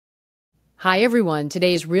Hi, everyone.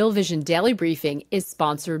 Today's Real Vision Daily Briefing is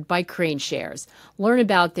sponsored by Crane Shares. Learn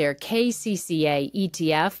about their KCCA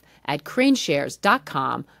ETF at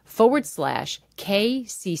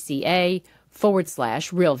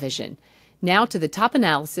craneshares.com/KCCA/Real Vision. Now to the top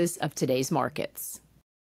analysis of today's markets.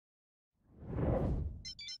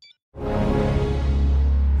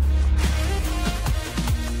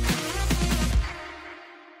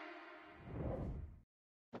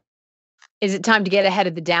 Is it time to get ahead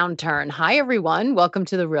of the downturn? Hi, everyone. Welcome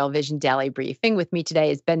to the Real Vision Daily Briefing. With me today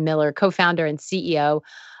is Ben Miller, co-founder and CEO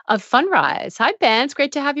of Fundrise. Hi, Ben. It's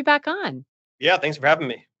great to have you back on. Yeah, thanks for having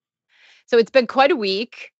me. So it's been quite a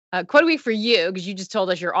week for you because you just told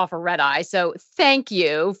us you're off a red eye. So thank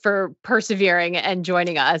you for persevering and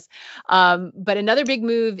joining us. But another big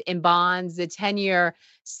move in bonds, the 10-year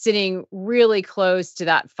sitting really close to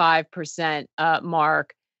that 5%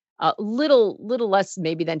 mark. Little less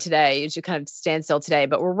maybe than today. It should kind of stand still today,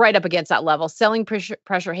 but we're right up against that level. Selling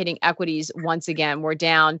pressure hitting equities once again. We're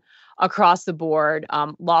down across the board.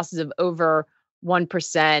 Losses of over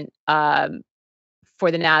 1%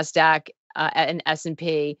 for the NASDAQ and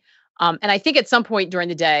S&P. And I think at some point during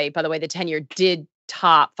the day, by the way, the 10-year did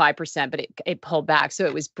top 5%, but it pulled back, so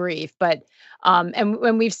it was brief. But and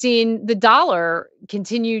when we've seen the dollar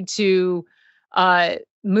continue to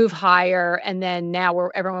move higher, and then now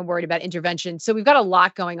everyone worried about intervention. So we've got a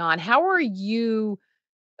lot going on. How are you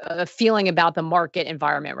feeling about the market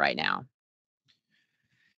environment right now?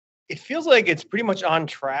 It feels like it's pretty much on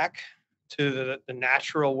track to the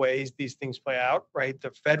natural ways these things play out, right?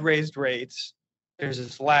 The Fed raised rates. There's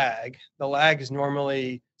this lag. The lag is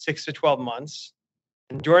normally 6 to 12 months.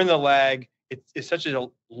 And during the lag, it's such a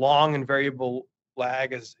long and variable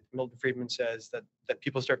lag, as Milton Friedman says, that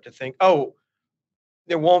people start to think, oh,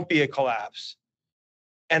 there won't be a collapse.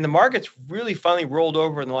 And the market's really finally rolled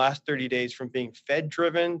over in the last 30 days from being Fed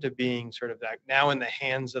driven to being sort of that now in the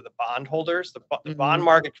hands of the bondholders. The bond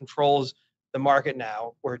market controls the market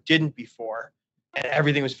now, where it didn't before, and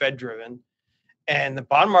everything was Fed driven. And the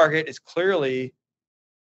bond market is clearly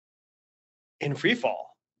in free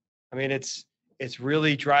fall. I mean, it's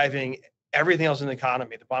really driving everything else in the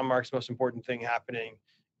economy. The bond market's the most important thing happening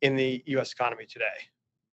in the US economy today.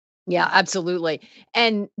 Yeah, absolutely.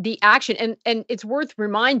 And the action, and it's worth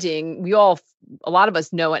reminding, a lot of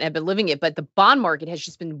us know it and have been living it, but the bond market has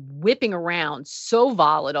just been whipping around, so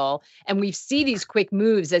volatile. And we see these quick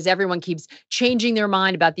moves as everyone keeps changing their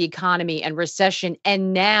mind about the economy and recession,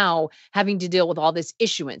 and now having to deal with all this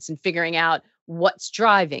issuance and figuring out what's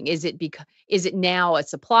driving. Is it now a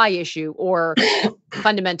supply issue or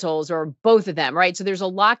fundamentals, or both of them, right? So there's a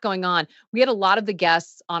lot going on. We had a lot of the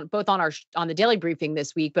guests on the daily briefing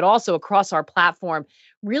this week, but also across our platform,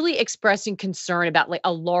 really expressing concern about like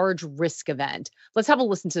a large risk event. Let's have a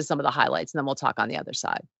listen to some of the highlights, and then we'll talk on the other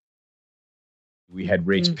side. We had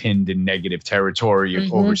rates pinned in negative territory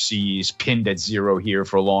overseas, pinned at zero here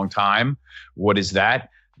for a long time. What is that?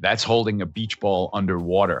 That's holding a beach ball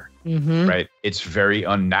underwater, right? It's very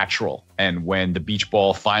unnatural. And when the beach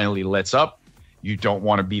ball finally lets up, you don't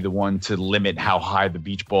want to be the one to limit how high the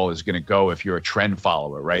beach ball is going to go if you're a trend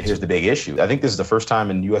follower, right? Here's the big issue. I think this is the first time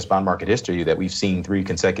in U.S. bond market history that we've seen 3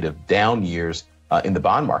 consecutive down years in the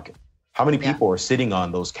bond market. How many people are sitting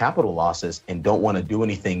on those capital losses and don't want to do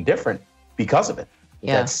anything different because of it?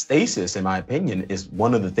 That stasis, in my opinion, is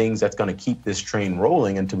one of the things that's going to keep this train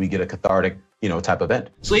rolling until we get a cathartic, type event.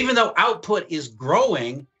 So even though output is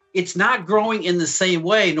growing, it's not growing in the same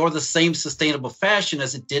way nor the same sustainable fashion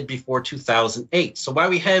as it did before 2008. So while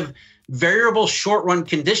we have variable short-run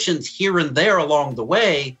conditions here and there along the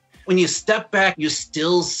way, when you step back, you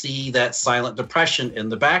still see that silent depression in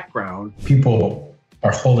the background. People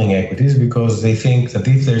are holding equities because they think that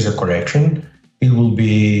if there's a correction, it will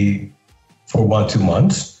be for 1-2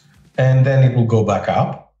 months, and then it will go back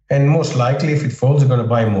up. And most likely, if it falls, they're going to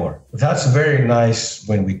buy more. That's very nice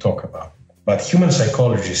when we talk about it. But human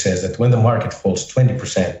psychology says that when the market falls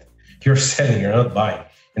 20%, you're selling, you're not buying.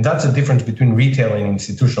 And that's the difference between retail and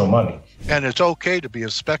institutional money. And it's okay to be a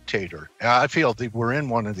spectator. I feel that we're in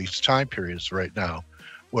one of these time periods right now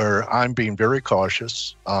where I'm being very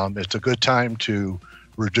cautious. It's a good time to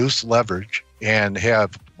reduce leverage and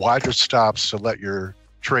have wider stops to let your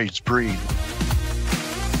trades breathe.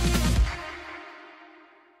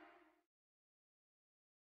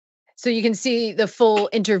 So you can see the full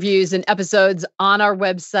interviews and episodes on our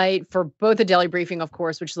website for both the daily briefing, of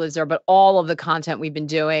course, which lives there, but all of the content we've been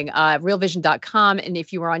doing, realvision.com. And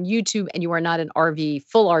if you are on YouTube and you are not an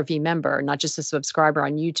full RV member, not just a subscriber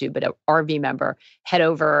on YouTube, but an RV member, head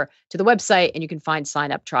over to the website and you can find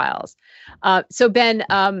sign up trials. So Ben,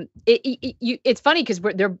 it's funny because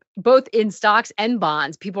they're both in stocks and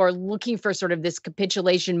bonds. People are looking for sort of this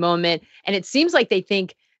capitulation moment. And it seems like they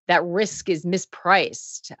think that risk is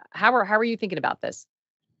mispriced. How are you thinking about this?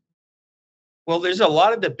 Well, there's a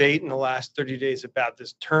lot of debate in the last 30 days about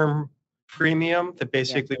this term premium, that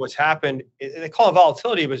basically what's happened, they call it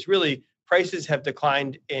volatility, but it's really prices have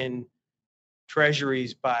declined in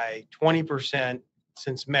treasuries by 20%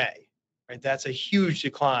 since May, right? That's a huge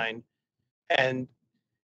decline. And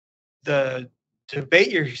the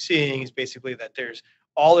debate you're seeing is basically that there's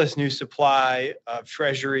all this new supply of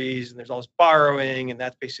treasuries and there's all this borrowing, and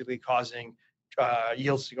that's basically causing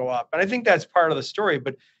yields to go up. And I think that's part of the story,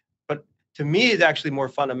 but to me, it's actually more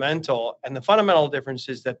fundamental. And the fundamental difference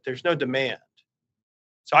is that there's no demand.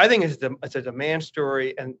 So I think it's a demand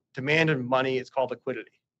story, and demand and money is called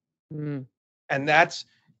liquidity. Mm. And that's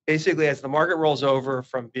basically, as the market rolls over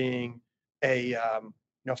from being a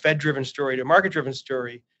Fed-driven story to a market-driven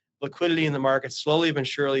story, liquidity in the market slowly but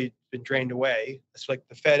surely been drained away. It's like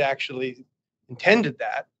the Fed actually intended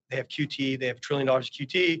that. They have QT, they have $1 trillion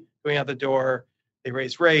QT going out the door. They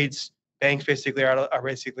raise rates. Banks basically are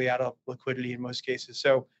basically out of liquidity in most cases.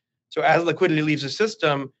 So as liquidity leaves the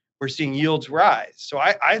system, we're seeing yields rise. So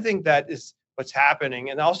I think that is what's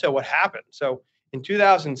happening, and also what happened. So in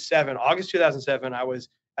 2007, August 2007, I was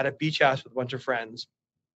at a beach house with a bunch of friends,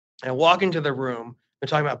 and I walk into the room. They're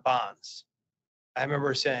talking about bonds. I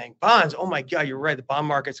remember saying, bonds, oh my God, you're right. The bond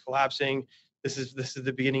market's collapsing. This is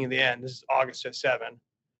the beginning of the end. This is August 2007. And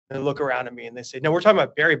they look around at me and they say, no, we're talking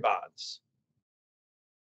about Barry Bonds.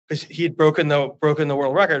 Because he had broken the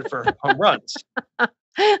world record for home runs. And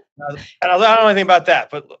I don't know anything about that,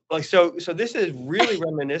 but like so this is really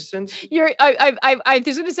reminiscent. I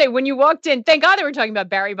was going to say, when you walked in, thank God they were talking about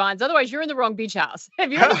Barry Bonds. Otherwise, you're in the wrong beach house.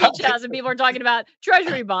 If you're in the beach house and people are talking about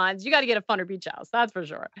Treasury bonds, you got to get a funner beach house. That's for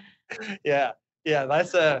sure. Yeah,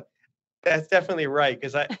 that's definitely right.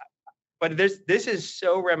 But this is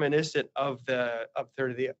so reminiscent of the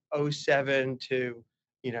 07 to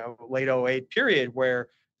late 08 period, where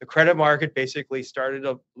the credit market basically started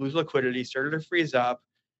to lose liquidity, started to freeze up,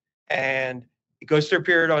 and it goes through a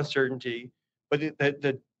period of uncertainty. But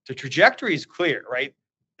the trajectory is clear, right?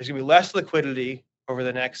 There's going to be less liquidity over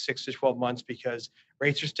the next 6 to 12 months because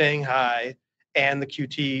rates are staying high, and the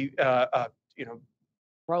QT,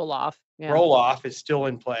 roll off is still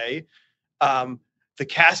in play. The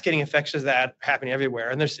cascading effects of that happening everywhere,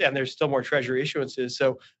 and there's still more Treasury issuances.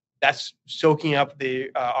 So that's soaking up the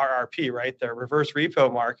RRP, right? The reverse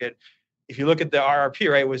repo market. If you look at the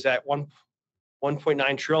RRP, right, was at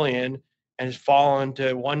 1.9 trillion and has fallen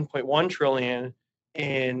to 1.1 trillion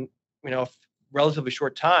in relatively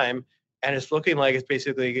short time, and it's looking like it's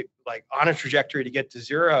basically like on a trajectory to get to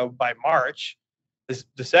zero by March.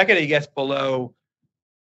 The second it gets below,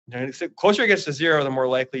 the closer it gets to zero, the more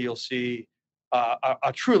likely you'll see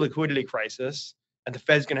a true liquidity crisis, and the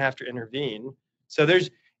Fed's going to have to intervene. So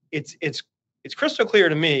it's crystal clear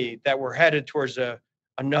to me that we're headed towards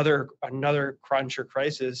another crunch or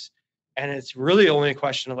crisis, and it's really only a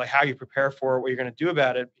question of like how you prepare for it, what you're going to do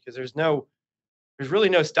about it, because there's really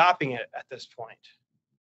no stopping it at this point.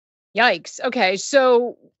 Yikes. Okay,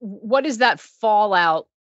 so what is that fallout,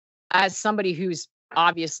 as somebody who's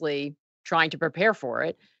obviously trying to prepare for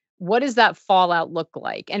it? What does that fallout look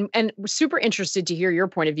like? And we're super interested to hear your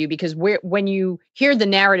point of view, because when you hear the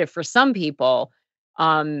narrative for some people,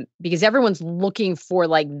 because everyone's looking for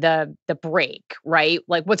like the break, right?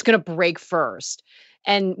 Like what's going to break first.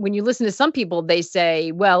 And when you listen to some people, they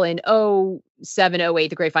say, well, in 07, 08,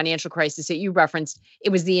 the great financial crisis that you referenced,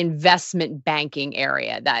 it was the investment banking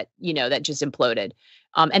area that just imploded.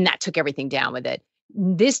 And that took everything down with it.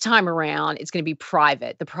 This time around, it's going to be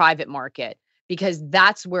the private market, because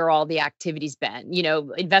that's where all the activity's been.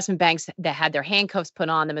 Investment banks that had their handcuffs put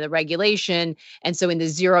on them in the regulation. And so in the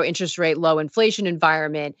zero interest rate, low inflation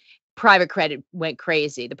environment, private credit went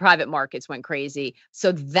crazy. The private markets went crazy.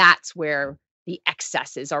 So that's where the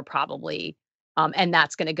excesses are probably, and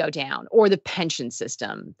that's going to go down. Or the pension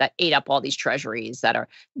system that ate up all these treasuries that are,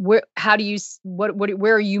 where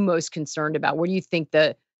are you most concerned about? Where do you think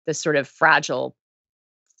the sort of fragile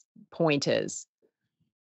point is?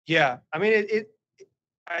 Yeah, I mean,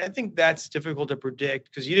 I think that's difficult to predict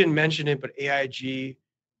because you didn't mention it, but AIG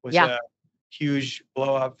was a huge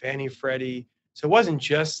blow up, Fannie, Freddie. So it wasn't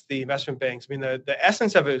just the investment banks. I mean, the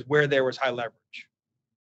essence of it is where there was high leverage.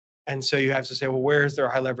 And so you have to say, well, where is there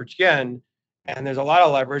high leverage again? And there's a lot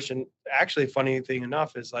of leverage. And actually, funny thing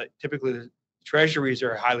enough is like typically the treasuries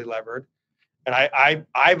are highly levered. And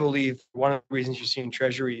I believe one of the reasons you're seeing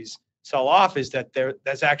treasuries sell off is that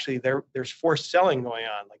there's forced selling going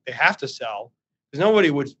on. Like they have to sell because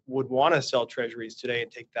nobody would want to sell treasuries today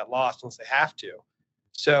and take that loss unless they have to.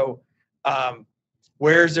 So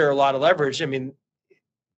where is there a lot of leverage? I mean,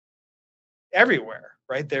 everywhere,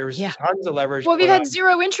 right? There's tons of leverage. Well, we've had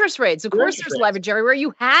zero interest rates. Of course, there's leverage everywhere.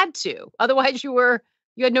 You had to, otherwise you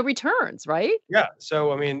had no returns, right? Yeah.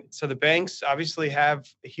 So I mean, so the banks obviously have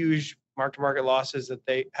huge mark-to-market losses that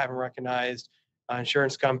they haven't recognized.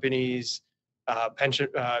 Insurance companies, pension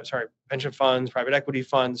funds, private equity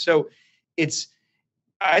funds. So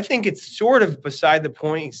I think it's sort of beside the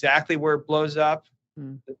point exactly where it blows up.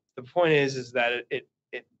 The point is that it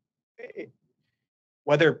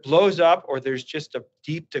whether it blows up or there's just a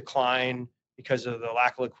deep decline because of the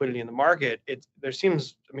lack of liquidity in the market, there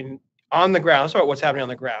seems, I mean, on the ground, let's talk about what's happening on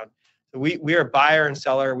the ground. So we are a buyer and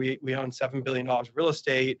seller. We own $7 billion of real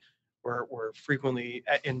estate. We're frequently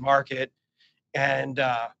in market. And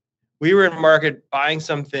we were in market buying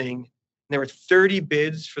something. And there were 30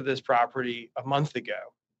 bids for this property a month ago,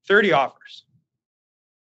 30 offers.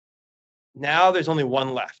 Now there's only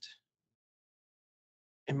one left.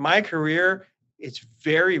 In my career, it's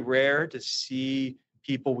very rare to see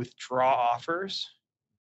people withdraw offers,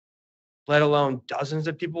 let alone dozens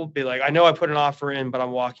of people be like, I know I put an offer in, but I'm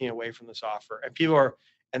walking away from this offer.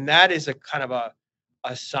 And that is a kind of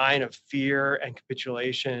a sign of fear and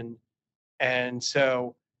capitulation. And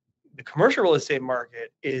so the commercial real estate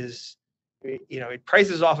market is, it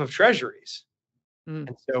prices off of treasuries.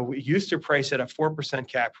 And so we used to price at a 4%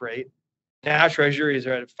 cap rate. Now treasuries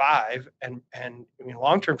are at 5%, and I mean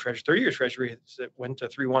long-term treasury, 30-year treasury went to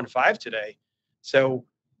 3.15 today. So,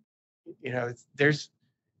 there's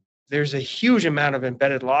a huge amount of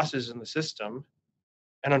embedded losses in the system,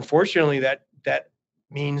 and unfortunately, that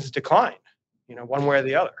means decline, one way or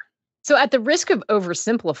the other. So, at the risk of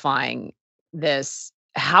oversimplifying this,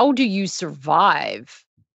 how do you survive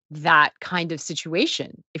that kind of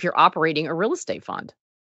situation if you're operating a real estate fund?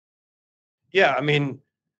 Yeah, I mean,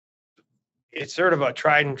 it's sort of a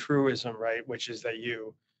tried and truism, right? Which is that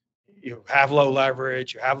you have low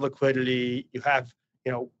leverage, you have liquidity, you have,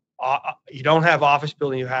 you don't have office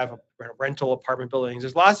building, you have rental apartment buildings.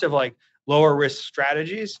 There's lots of like lower risk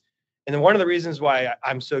strategies. And then one of the reasons why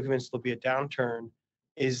I'm so convinced there'll be a downturn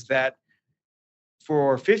is that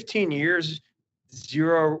for 15 years,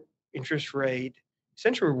 zero interest rate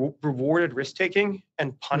essentially rewarded risk taking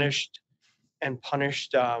and punished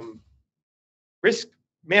risk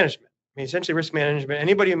management. I mean, essentially risk management,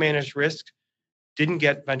 anybody who managed risk didn't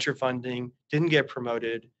get venture funding, didn't get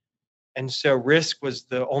promoted. And so risk was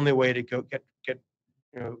the only way to go get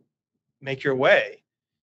make your way.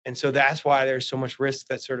 And so that's why there's so much risk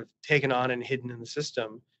that's sort of taken on and hidden in the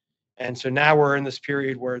system. And so now we're in this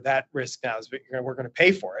period where that risk now is, we're going to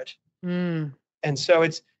pay for it. And so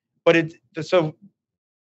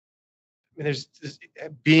there's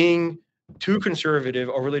being too conservative,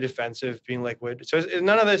 overly defensive, being liquid. So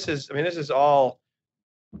none of this is, this is all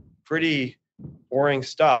pretty boring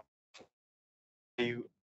stuff. You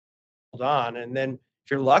hold on, and then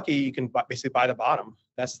if you're lucky, you can basically buy the bottom.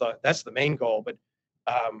 That's the main goal. But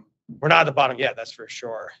we're not at the bottom yet, that's for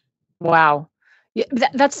sure. Wow. Yeah,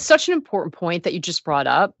 that's such an important point that you just brought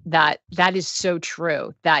up. That is so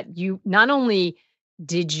true. That you not only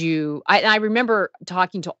did you, I remember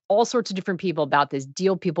talking to all sorts of different people about this,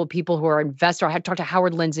 deal people who are investors. I had talked to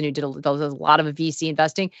Howard Lindzen, who did a lot of VC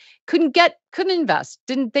investing, couldn't invest.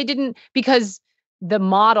 Didn't because the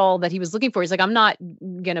model that he was looking for, he's like, I'm not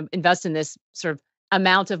going to invest in this sort of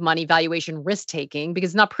amount of money, valuation, risk taking,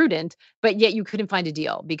 because it's not prudent, but yet you couldn't find a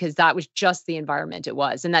deal because that was just the environment it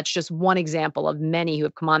was. And that's just one example of many who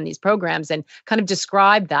have come on these programs and kind of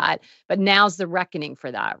described that. But now's the reckoning for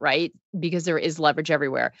that, right? Because there is leverage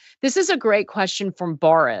everywhere. This is a great question from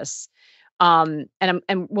Boris. And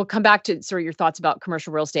we'll come back to sort of your thoughts about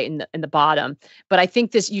commercial real estate in the bottom. But I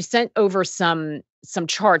think you sent over some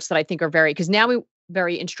charts that I think are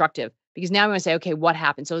very instructive. Because now we want to say, okay, what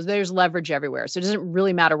happened? So there's leverage everywhere. So it doesn't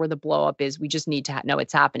really matter where the blow up is. We just need to know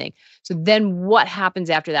it's happening. So then what happens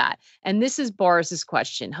after that? And this is Boris's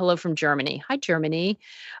question. Hello from Germany. Hi, Germany.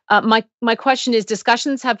 My question is,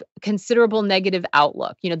 discussions have considerable negative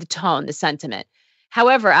outlook, the tone, the sentiment.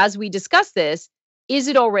 However, as we discuss this, should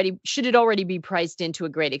it already be priced in to a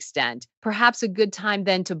great extent? Perhaps a good time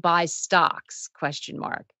then to buy stocks?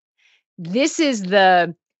 This is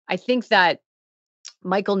I think that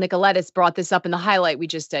Michael Nicoletis brought this up in the highlight we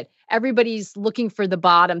just did. Everybody's looking for the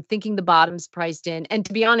bottom, thinking the bottom's priced in. And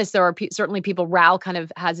to be honest, there are certainly people, Raul kind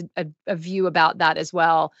of has a view about that as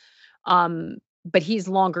well. But he's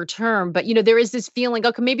longer term. But, there is this feeling,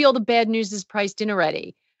 okay, maybe all the bad news is priced in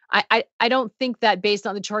already. I don't think that based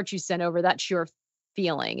on the chart you sent over, that's your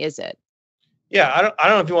feeling, is it? Yeah, I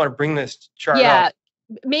don't know if you want to bring this chart up.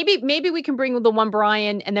 Maybe we can bring the one,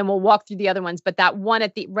 Brian, and then we'll walk through the other ones. But that one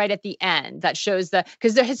right at the end that shows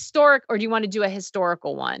because the historic, or do you want to do a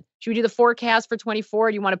historical one? Should we do the forecast for 24?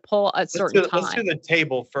 Or do you want to pull a certain time? Let's do the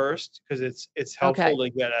table first, because it's helpful to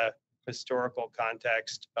get a historical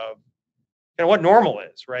context of what normal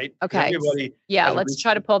is, right? Okay. Let's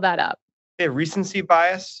try to pull that up. Recency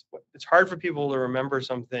bias. It's hard for people to remember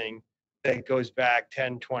something that goes back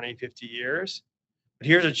 10, 20, 50 years. But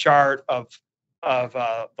here's a chart of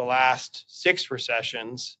the last 6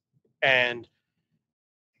 recessions, and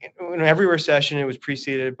in every recession it was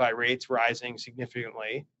preceded by rates rising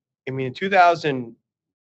significantly. I mean, in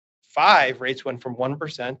 2005, rates went from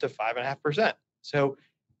 1% to 5.5%. So,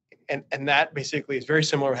 and that basically is very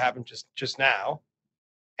similar to what happened just now.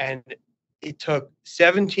 And it took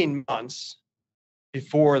 17 months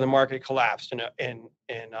before the market collapsed in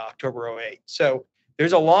October 2008. So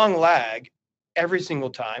there's a long lag every single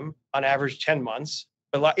time, on average 10 months.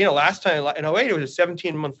 But last time in 2008, it was a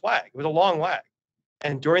 17-month lag. It was a long lag.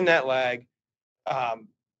 And during that lag,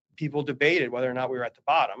 people debated whether or not we were at the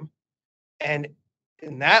bottom. And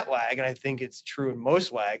in that lag, and I think it's true in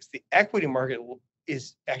most lags, the equity market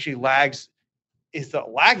is the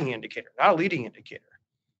lagging indicator, not a leading indicator.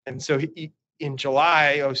 And so in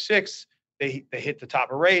July 2006, they hit the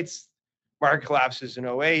top of rates, market collapses in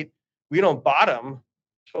 2008. We don't bottom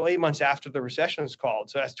until 8 months after the recession is called.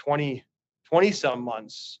 So that's 20 some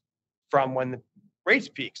months from when the rates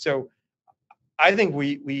peak. So I think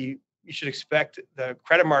we should expect the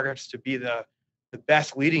credit markets to be the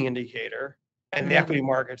best leading indicator, and the equity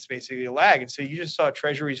markets basically lag. And so you just saw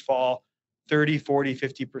treasuries fall 30, 40,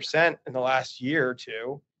 50% in the last year or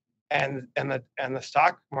two. And the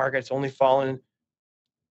stock market's only fallen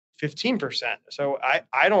 15%. So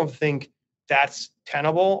I don't think that's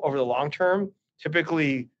tenable over the long term.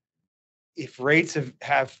 Typically, if rates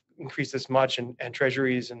have increased this much and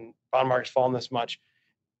treasuries and bond markets fallen this much,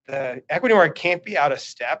 the equity market can't be out of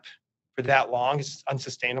step for that long. It's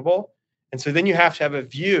unsustainable. And so then you have to have a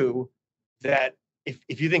view that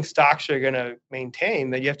if you think stocks are going to maintain,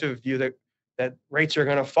 then you have to have a view that rates are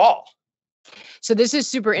going to fall. So this is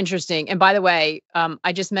super interesting. And by the way,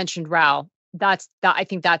 I just mentioned Raul. I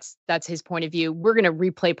think that's his point of view. We're going to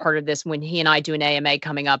replay part of this when he and I do an AMA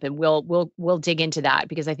coming up, and we'll dig into that,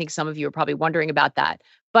 because I think some of you are probably wondering about that.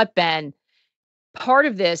 But Ben, part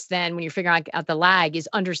of this then, when you're figuring out the lag, is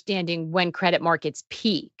understanding when credit markets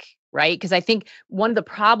peak, right? Because I think one of the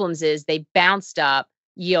problems is they bounced up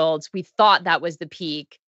yields. We thought that was the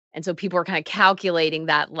peak. And so people are kind of calculating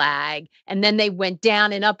that lag, and then they went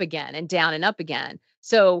down and up again and down and up again.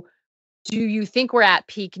 So do you think we're at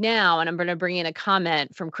peak now? And I'm going to bring in a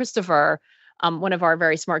comment from Christopher, one of our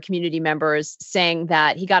very smart community members, saying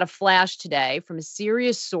that he got a flash today from a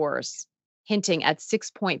serious source hinting at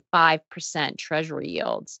 6.5% treasury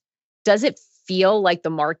yields. Does it feel like the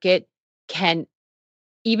market can,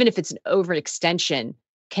 even if it's an overextension,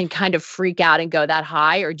 can kind of freak out and go that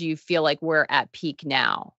high? Or do you feel like we're at peak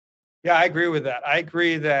now? Yeah, I agree with that. I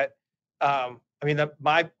agree that,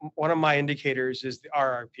 one of my indicators is the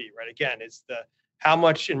RRP, right? Again, it's how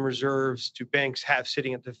much in reserves do banks have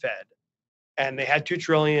sitting at the Fed? And they had $2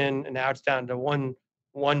 trillion, and now it's down to $1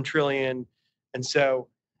 trillion. And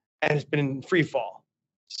it's been in free fall.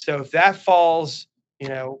 So if that falls,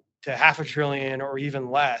 to $500 billion or even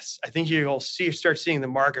less, I think you'll start seeing the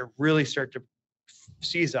market really start to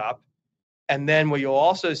seize up. And then what you'll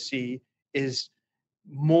also see is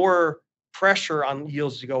more pressure on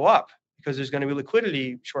yields to go up, because there's going to be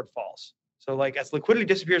liquidity shortfalls. So as liquidity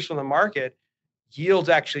disappears from the market, yields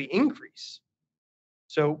actually increase.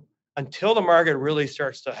 So until the market really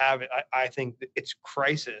starts to have it, I think that its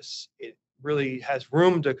crisis, it really has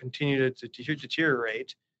room to continue to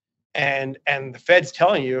deteriorate. And the Fed's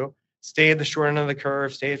telling you, stay at the short end of the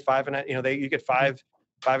curve, stay at 5.5, you get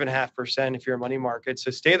 5.5% if you're a money market. So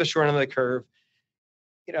stay at the short end of the curve.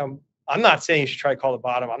 I'm not saying you should try to call the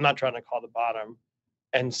bottom. I'm not trying to call the bottom.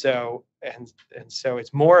 And so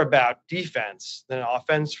it's more about defense than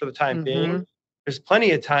offense for the time being. There's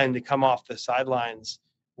plenty of time to come off the sidelines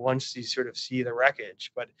once you sort of see the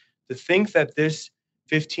wreckage. But to think that this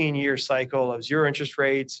 15-year cycle of zero interest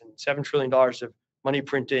rates and $7 trillion of money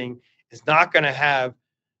printing is not going to have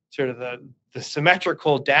sort of the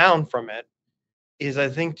symmetrical down from it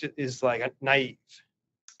is like naive.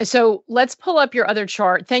 So let's pull up your other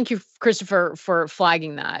chart. Thank you, Christopher, for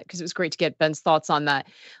flagging that, because it was great to get Ben's thoughts on that.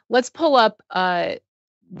 Let's pull up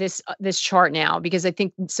this chart now, because I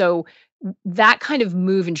think so that kind of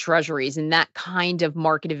move in treasuries and that kind of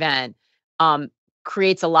market event um,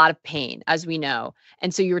 creates a lot of pain, as we know.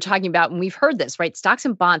 And so you were talking about, and we've heard this, right? Stocks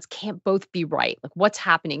and bonds can't both be right. Like, what's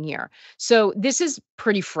happening here? So this is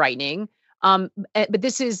pretty frightening. But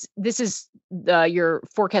this is your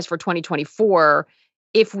forecast for 2024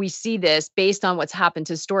 if we see this based on what's happened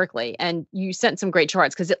historically. And you sent some great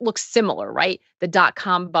charts because it looks similar, right? The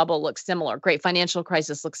dot-com bubble looks similar. Great financial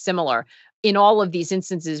crisis looks similar in all of these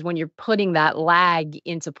instances when you're putting that lag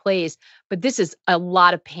into place. But this is a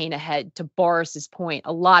lot of pain ahead, to Boris's point,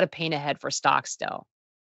 a lot of pain ahead for stocks still.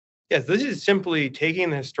 Yes, this is simply taking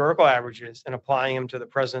the historical averages and applying them to the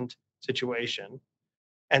present situation.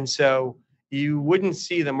 And so you wouldn't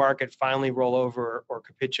see the market finally roll over or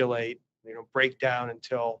capitulate, break down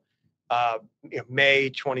until May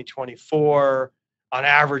 2024. On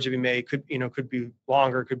average, it'd be May. Could be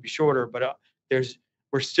longer, could be shorter, but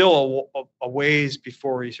we're still a ways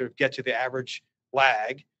before we sort of get to the average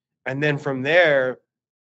lag, and then from there,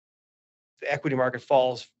 the equity market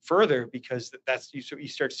falls further, because that's you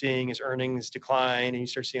start seeing as earnings decline and you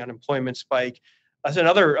start seeing unemployment spike. That's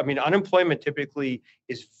another. I mean, unemployment typically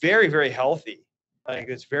is very, very healthy. Like,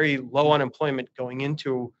 it's very low unemployment going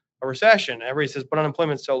into a recession. Everybody says, but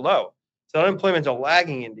unemployment's so low. So unemployment's a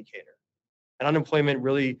lagging indicator, and unemployment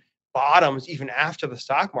really bottoms even after the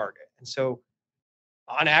stock market. And so,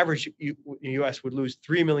 on average, the U.S. would lose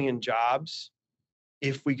 3 million jobs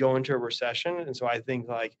if we go into a recession. And so I think,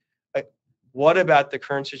 like, what about the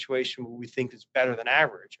current situation where we think is better than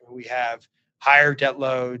average? I mean, we have higher debt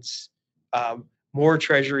loads, more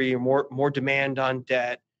Treasury, more demand on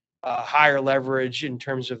debt, higher leverage in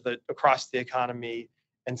terms of across the economy.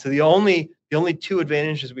 And so the only two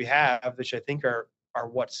advantages we have, which I think are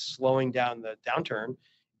what's slowing down the downturn,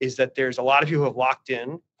 is that there's a lot of people who have locked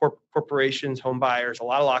in, corporations, home buyers, a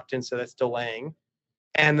lot of locked in, so that's delaying.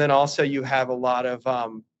 And then also you have a lot of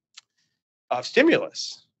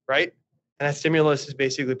stimulus, right? And that stimulus is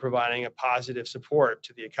basically providing a positive support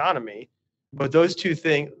to the economy. But those two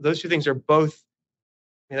things are both,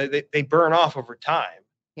 they burn off over time.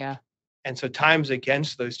 Yeah. And so time's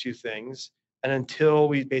against those two things. And until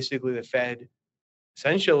the Fed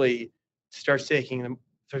essentially starts taking them,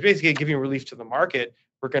 so basically giving relief to the market,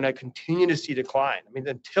 we're going to continue to see decline. I mean,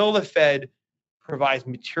 until the Fed provides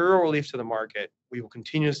material relief to the market, we will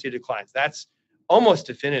continue to see declines. That's almost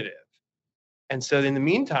definitive. And so in the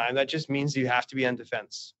meantime, that just means you have to be on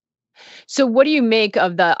defense. So what do you make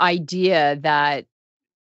of the idea that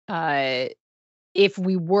if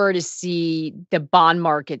we were to see the bond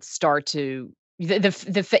market start to,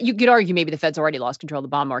 you could argue maybe the Fed's already lost control of the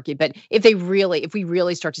bond market, but if we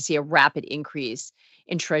really start to see a rapid increase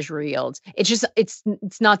in Treasury yields, it's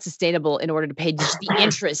not sustainable in order to pay just the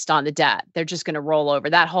interest on the debt. They're just going to roll over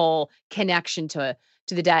that whole connection to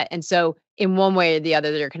the debt. And so in one way or the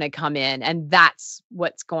other, they're going to come in, and that's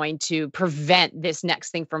what's going to prevent this next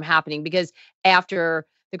thing from happening. Because after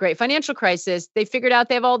the great financial crisis, they figured out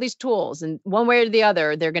they have all these tools, and one way or the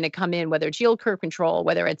other, they're going to come in, whether it's yield curve control,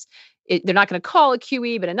 whether they're not going to call it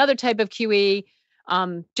QE, but another type of QE.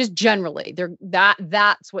 Just generally,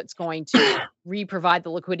 that's what's going to provide the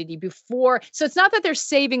liquidity before. So it's not that they're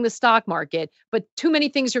saving the stock market, but too many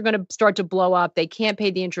things are going to start to blow up. They can't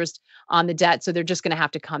pay the interest on the debt, so they're just going to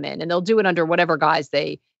have to come in, and they'll do it under whatever guise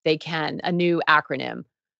they can. A new acronym.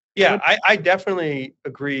 Yeah, I definitely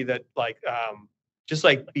agree that, like, just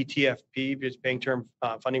like BTFP, just Bank Term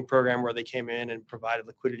Funding Program, where they came in and provided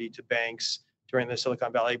liquidity to banks during the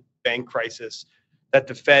Silicon Valley bank crisis, that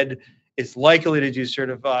the Fed is likely to do sort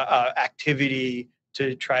of activity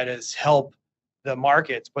to try to help the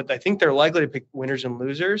markets. But I think they're likely to pick winners and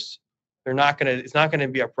losers. It's not going to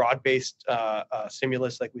be a broad-based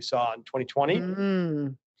stimulus like we saw in 2020.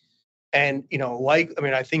 Mm. And,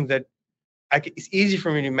 I think that it's easy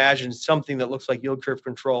for me to imagine something that looks like yield curve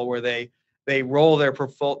control, where they roll their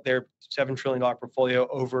 $7 trillion portfolio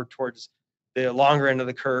over towards the longer end of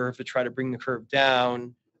the curve to try to bring the curve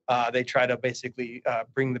down. They try to basically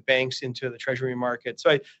bring the banks into the Treasury market. So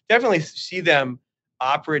I definitely see them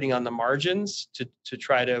operating on the margins to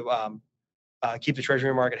try to keep the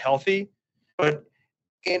Treasury market healthy. But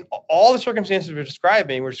in all the circumstances we're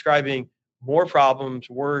describing more problems,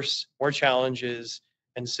 worse, more challenges.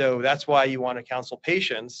 And so that's why you want to counsel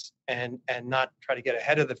patience and not try to get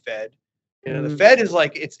ahead of the Fed. The Fed is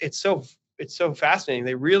like, it's so fascinating.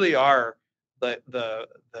 They really are the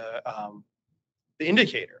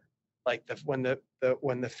indicator. Like when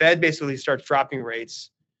the Fed basically starts dropping rates,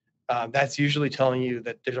 that's usually telling you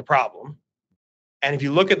that there's a problem. And if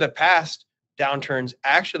you look at the past downturns,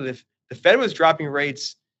 actually the Fed was dropping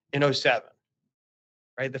rates in '07,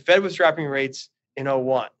 right? The Fed was dropping rates in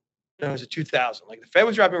 '01. No, it was 2000. Like the Fed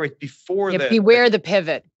was dropping rates before beware the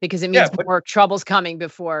pivot, because it means more trouble's coming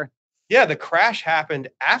before. Yeah, the crash happened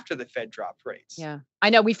after the Fed dropped rates. Yeah, I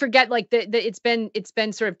know. We forget, like, it's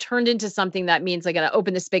been sort of turned into something that means like gonna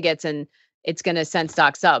open the spigots and it's gonna send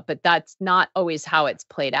stocks up, but that's not always how it's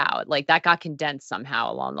played out. Like that got condensed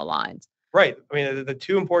somehow along the lines. Right. I mean, the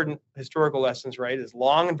two important historical lessons, right, is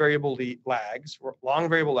long and variable lags.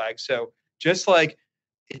 So just like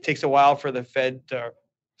it takes a while for the Fed to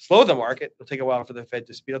slow the market, it'll take a while for the Fed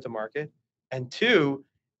to speed up the market. And two,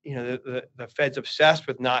 the Fed's obsessed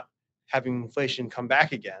with not having inflation come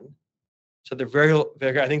back again. So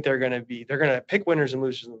I think they're going to pick winners and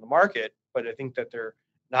losers in the market, but I think that they're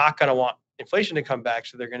not going to want inflation to come back.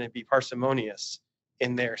 So they're going to be parsimonious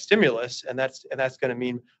in their stimulus. And that's going to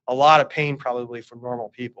mean a lot of pain probably for normal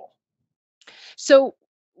people. So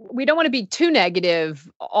we don't want to be too negative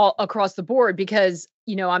all across the board, because,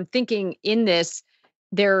 I'm thinking in this,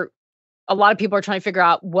 a lot of people are trying to figure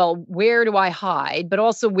out, well, where do I hide? But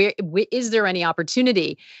also, where is there any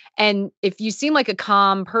opportunity? And if you seem like a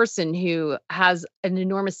calm person who has an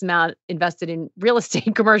enormous amount invested in real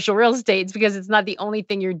estate, commercial real estate, it's because it's not the only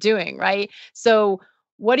thing you're doing, right? So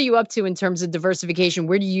what are you up to in terms of diversification?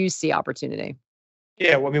 Where do you see opportunity?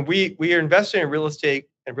 Yeah, well, I mean, we are investing in real estate,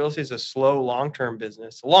 and real estate is a slow, long-term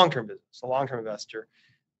business, a long-term investor.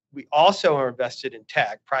 We also are invested in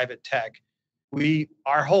tech, private tech.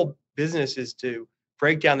 Our whole business is to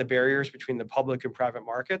break down the barriers between the public and private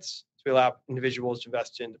markets. So we allow individuals to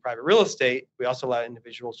invest in the private real estate. We also allow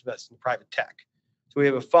individuals to invest in private tech. So we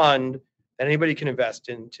have a fund that anybody can invest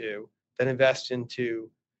into that invests into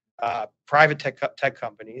private tech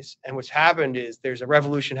companies. And what's happened is there's a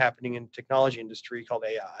revolution happening in the technology industry called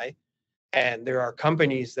AI. And there are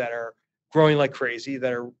companies that are growing like crazy,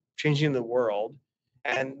 that are changing the world.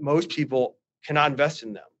 And most people cannot invest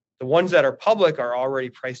in them. The ones that are public are already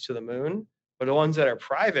priced to the moon, but the ones that are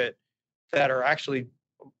private, that are actually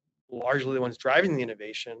largely the ones driving the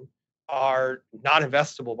innovation, are not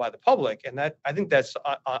investable by the public. And that, I think that's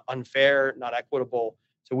unfair, not equitable.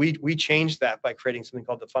 So we changed that by creating something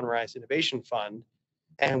called the Fundrise Innovation Fund.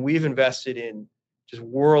 And we've invested in just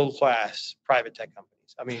world-class private tech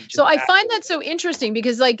companies. I mean, so I find that so interesting,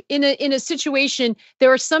 because like in a situation,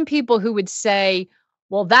 there are some people who would say,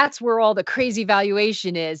 well, that's where all the crazy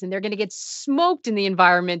valuation is, and they're going to get smoked in the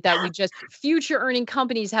environment that future earning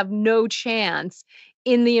companies have no chance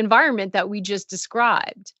in the environment that we just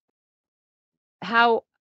described. How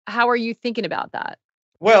are you thinking about that?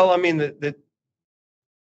 Well, I mean,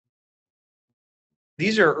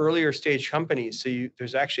 these are earlier stage companies, so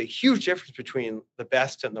there's actually a huge difference between the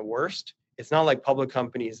best and the worst. It's not like public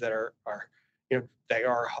companies that are they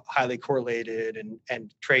are highly correlated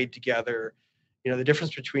and trade together. The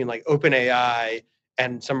difference between like OpenAI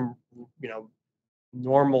and some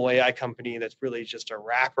normal AI company that's really just a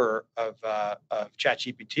wrapper of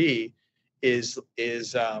ChatGPT is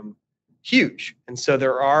huge. And so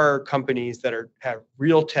there are companies that have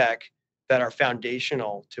real tech that are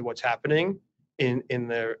foundational to what's happening in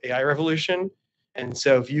the AI revolution. And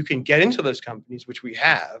so if you can get into those companies, which we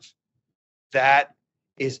have,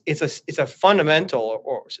 it's a fundamental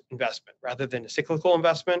or investment rather than a cyclical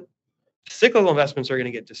investment. Cyclical investments are going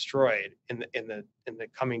to get destroyed in the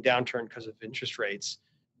coming downturn because of interest rates,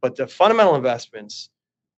 but the fundamental investments,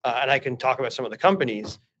 and I can talk about some of the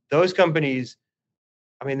companies. Those companies,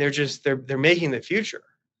 I mean, they're making the future.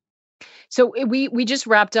 So we just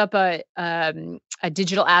wrapped up a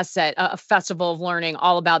digital asset, a festival of learning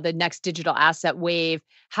all about the next digital asset wave.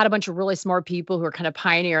 Had a bunch of really smart people who are kind of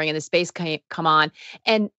pioneering in the space come on,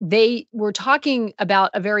 and they were talking about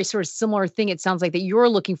a very sort of similar thing. It sounds like that you're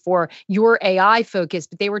looking for your AI focus,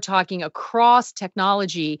 but they were talking across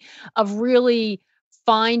technology of really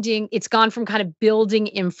finding. It's gone from kind of building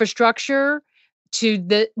infrastructure to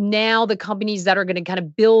the companies that are going to kind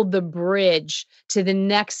of build the bridge to the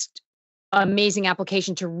next amazing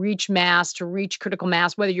application to reach critical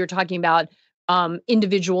mass, whether you're talking about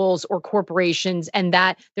individuals or corporations, and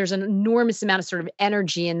that there's an enormous amount of sort of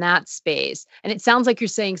energy in that space. And it sounds like you're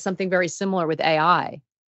saying something very similar with AI.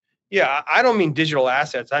 Yeah, I don't mean digital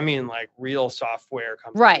assets. I mean like real software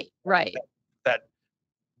companies. Right. That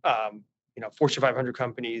Fortune 500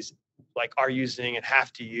 companies like are using and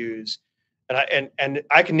have to use. And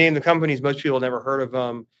I can name the companies. Most people never heard of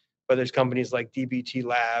them. But there's companies like DBT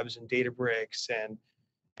Labs and Databricks,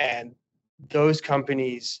 and those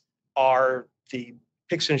companies are the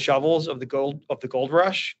picks and shovels of the gold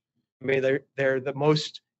rush. I mean, they're the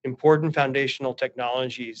most important foundational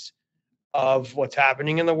technologies of what's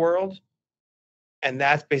happening in the world. And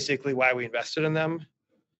that's basically why we invested in them.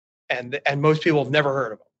 And most people have never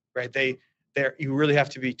heard of them, right? You really have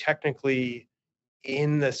to be technically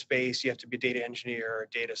in the space. You have to be a data engineer or a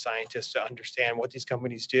data scientist to understand what these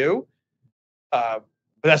companies do. But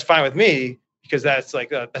that's fine with me, because that's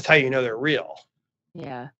how you know they're real.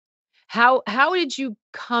 Yeah. How did you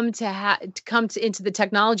come to into the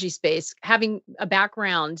technology space, having a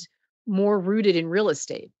background more rooted in real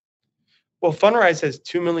estate? Well, Fundrise has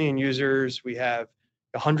 2 million users. We have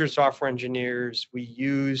 100 software engineers. We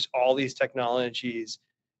use all these technologies.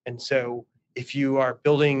 And so if you are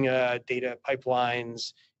building data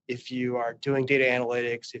pipelines, if you are doing data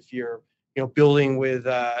analytics, if you're building with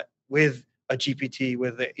a GPT,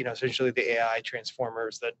 with essentially the AI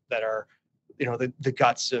transformers that are the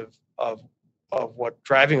guts of what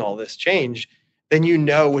driving all this change, then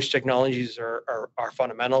which technologies are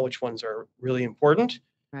fundamental, which ones are really important.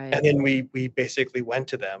 Right. And then we basically went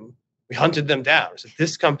to them. We hunted them down. So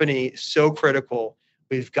this company is so critical.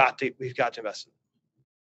 We've got to invest in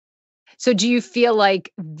it. So do you feel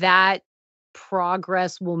like that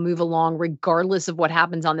progress will move along regardless of what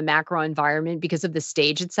happens on the macro environment because of the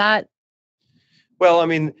stage it's at? Well, I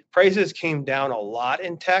mean, prices came down a lot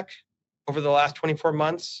in tech over the last 24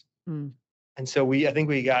 months. Mm. And so I think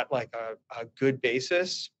we got like a good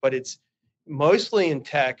basis, but it's mostly in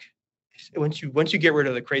tech. Once you get rid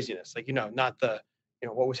of the craziness, not the,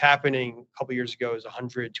 what was happening a couple of years ago is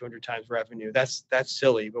 100, 200 times revenue. That's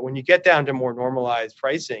silly. But when you get down to more normalized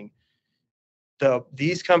pricing,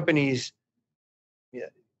 these companies,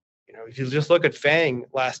 if you just look at FANG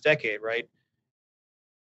last decade, right?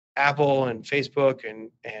 Apple and Facebook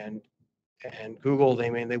and Google,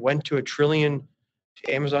 they went to $1 trillion,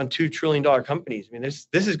 to Amazon, $2 trillion companies. I mean, this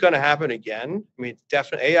is going to happen again. I mean,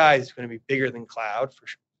 definitely AI is going to be bigger than cloud for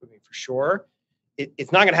sure.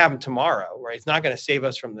 It's not going to happen tomorrow, right? It's not going to save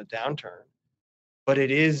us from the downturn, but it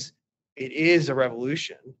is a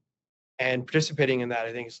revolution. And participating in that,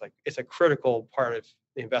 I think it's a critical part of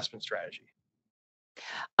the investment strategy.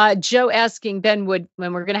 Joe asking Ben Wood,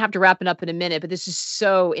 when we're going to have to wrap it up in a minute, but this is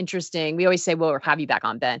so interesting. We always say, well, we'll have you back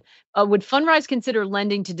on, Ben. Would Fundrise consider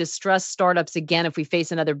lending to distressed startups again if we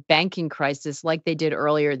face another banking crisis like they did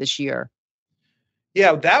earlier this year?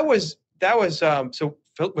 Yeah, that was so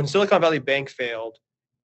when Silicon Valley Bank failed,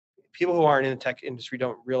 people who aren't in the tech industry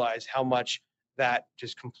don't realize how much that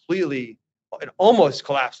just completely, it almost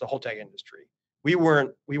collapsed the whole tech industry. We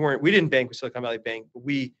didn't bank with Silicon Valley Bank, but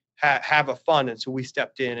we have a fund, and so we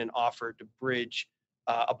stepped in and offered to bridge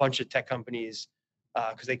a bunch of tech companies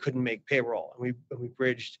because they couldn't make payroll, and we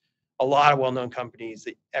bridged a lot of well-known companies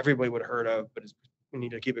that everybody would have heard of, but we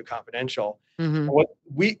need to keep it confidential. Mm-hmm.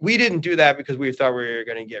 We didn't do that because we thought we were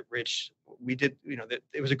going to get rich. We did, that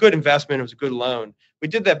it was a good investment. It was a good loan. We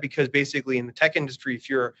did that because basically in the tech industry, if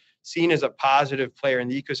you're seen as a positive player in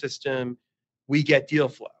the ecosystem, we get deal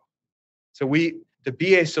flow. So to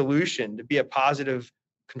be a solution, to be a positive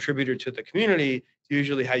contributor to the community, is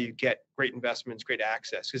usually how you get great investments, great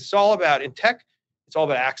access. Because in tech, it's all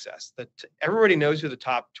about access. Everybody knows who the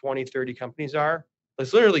top 20, 30 companies are.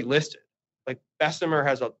 It's literally listed. Like Bessemer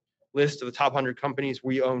has a list of the top 100 companies.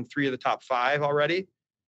 We own 3 of the top 5 already.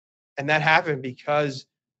 And that happened because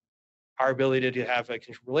our ability to have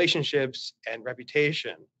relationships and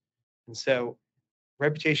reputation. And so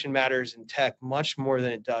reputation matters in tech much more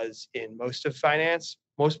than it does in most of finance.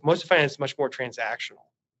 Most of finance is much more transactional.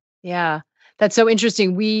 Yeah, that's so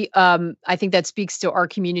interesting. I think that speaks to our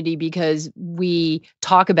community because we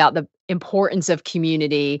talk about the importance of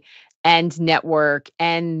community and network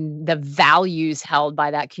and the values held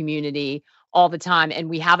by that community all the time. And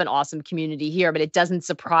we have an awesome community here, but it doesn't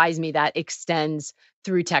surprise me that extends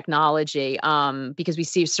through technology because we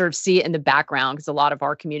sort of see it in the background because a lot of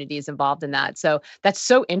our community is involved in that. So that's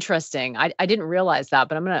so interesting. I didn't realize that,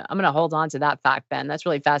 but I'm gonna hold on to that fact, Ben. That's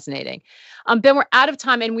really fascinating. Ben, we're out of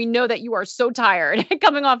time, and we know that you are so tired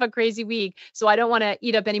coming off a crazy week. So I don't want to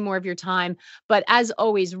eat up any more of your time. But as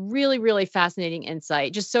always, really, really fascinating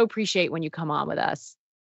insight. Just so appreciate when you come on with us.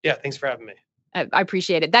 Yeah, thanks for having me. I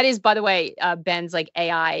appreciate it. That is, by the way, Ben's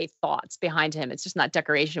AI thoughts behind him. It's just not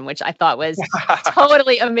decoration, which I thought was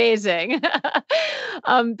totally amazing.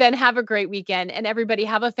 Ben, have a great weekend. And everybody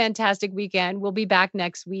have a fantastic weekend. We'll be back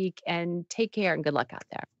next week, and take care and good luck out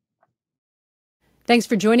there. Thanks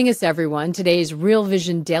for joining us, everyone. Today's Real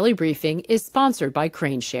Vision Daily Briefing is sponsored by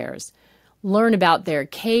Crane Shares. Learn about their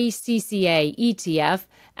KCCA ETF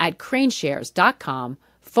at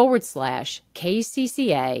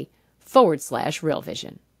craneshares.com/KCCA/Real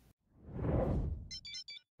Vision.